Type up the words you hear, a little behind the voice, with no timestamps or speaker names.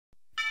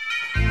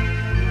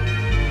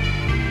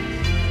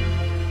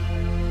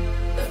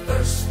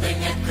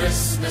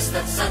Christmas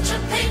that's such a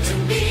pain to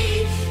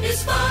me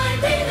is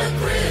finding a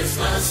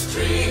Christmas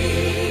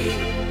tree.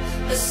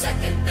 The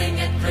second thing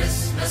at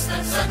Christmas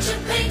that's such a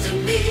pain to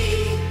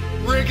me,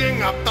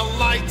 rigging up the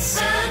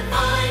lights and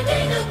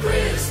finding a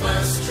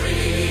Christmas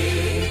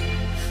tree.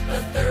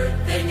 The third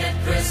thing at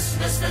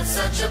Christmas that's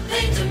such a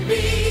pain to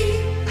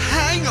me,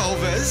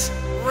 hangovers,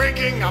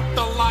 rigging up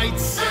the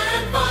lights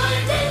and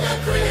finding a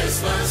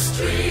Christmas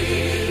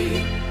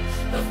tree.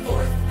 The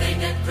fourth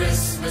thing at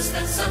Christmas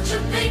that's such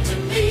a pain to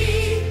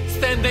me,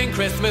 sending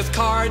Christmas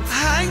cards,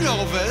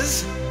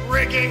 hangovers,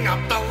 rigging up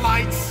the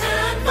lights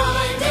and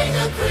finding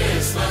a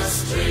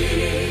Christmas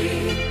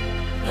tree.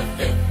 The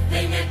fifth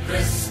thing at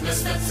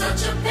Christmas that's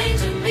such a pain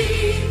to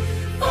me,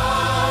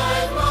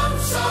 5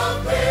 months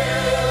of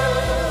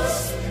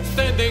bills,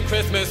 sending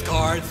Christmas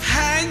cards,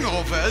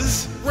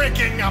 hangovers,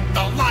 rigging up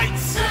the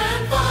lights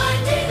and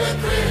finding a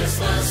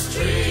Christmas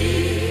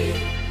tree.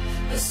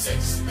 The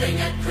sixth thing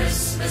at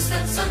Christmas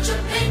that's such a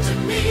pain to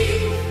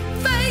me,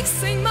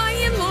 facing my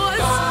in-laws,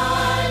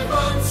 5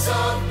 months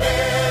of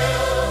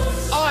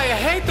bills, oh, I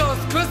hate those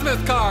Christmas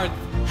cards,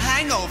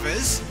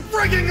 hangovers,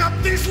 rigging up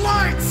these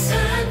lights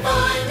and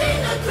finding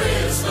a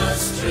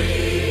Christmas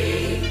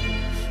tree.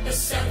 The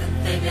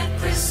seventh thing at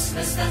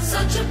Christmas that's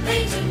such a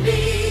pain to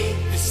me,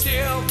 the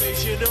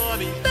Salvation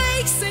Army,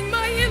 facing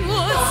my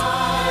in-laws,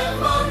 5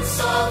 months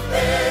of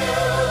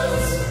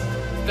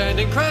bills,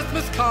 sending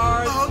Christmas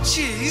cards, oh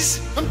jeez,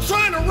 I'm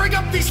trying to rig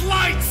up these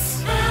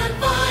lights and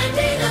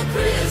finding a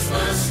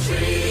Christmas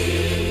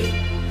tree.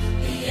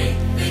 The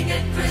eighth thing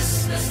at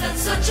Christmas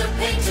that's such a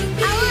pain to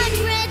me, I want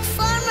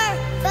Transformer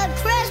for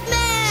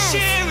Christmas!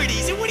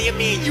 Charities, and what do you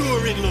mean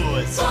your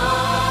in-laws?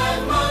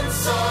 5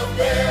 months of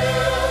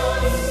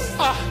bills,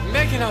 ah,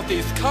 making out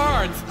these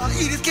cards, oh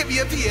Edith, get me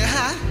up here,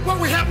 huh? Well,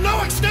 we have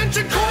no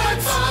extension and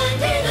cords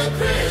finding a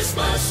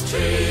Christmas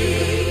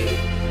tree.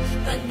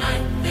 The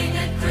ninth thing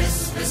at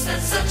Christmas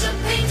that's such a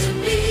pain to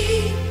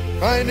me,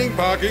 finding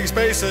parking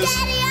spaces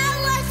Daddy, I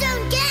want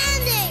some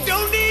candy!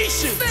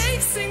 Donations!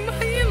 facing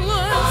my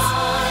in-laws,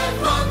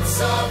 5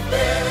 months of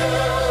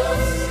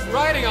bills,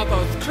 writing out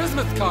those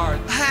Christmas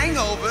cards,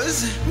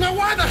 Hangovers, now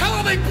why the hell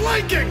are they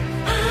blinking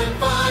and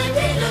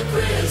finding a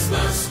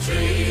Christmas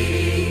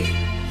tree.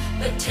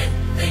 The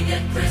 10th thing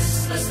at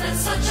Christmas that's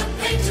such a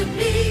pain to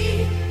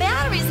me,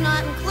 Batteries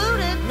not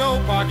included.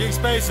 no parking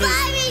spaces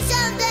Buy me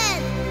something!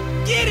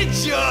 Get a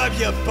job,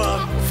 you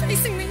bum!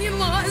 facing the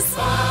in-laws,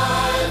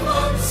 5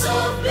 months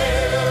of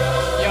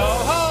bills, yo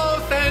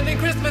ho, sending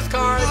Christmas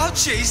cards, oh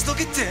jeez, look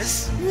at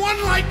this, one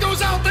light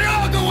goes out, they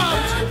all go out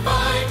and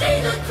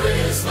finding a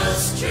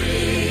Christmas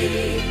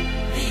tree.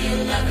 The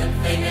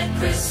 11th thing at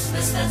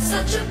Christmas that's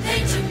such a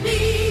pain to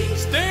me,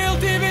 Stale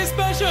TV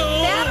special,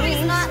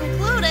 Batteries not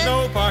included.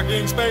 no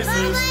parking spaces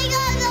Mom, I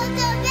gotta go to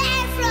the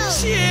bathroom!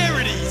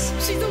 Charities!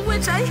 she's a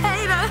witch, I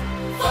hate her.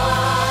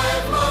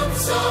 5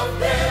 months of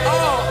bills,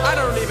 oh, I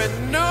don't even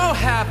know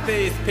half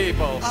these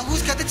people, oh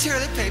who's got the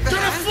toilet paper, get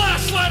a huh?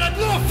 flashlight, I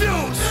blew a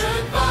fuse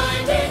and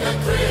finding a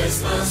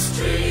Christmas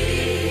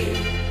tree.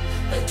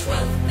 The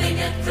 12th thing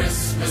at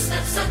Christmas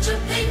that's such a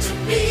pain to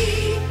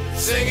me,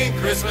 singing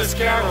Christmas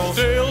carols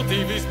Stale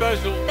TV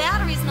special,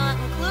 Batteries not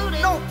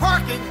included. no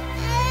parking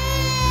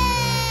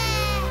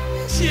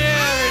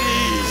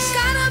Charities!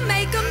 Gotta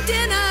make them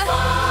dinner.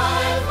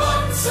 5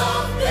 months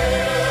of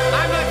bills,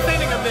 I'm not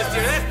sending them this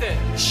year, that's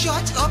it,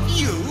 Shut up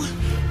you,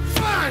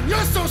 fine,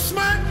 you're so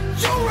smart,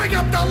 you rig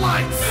up the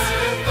lights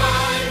and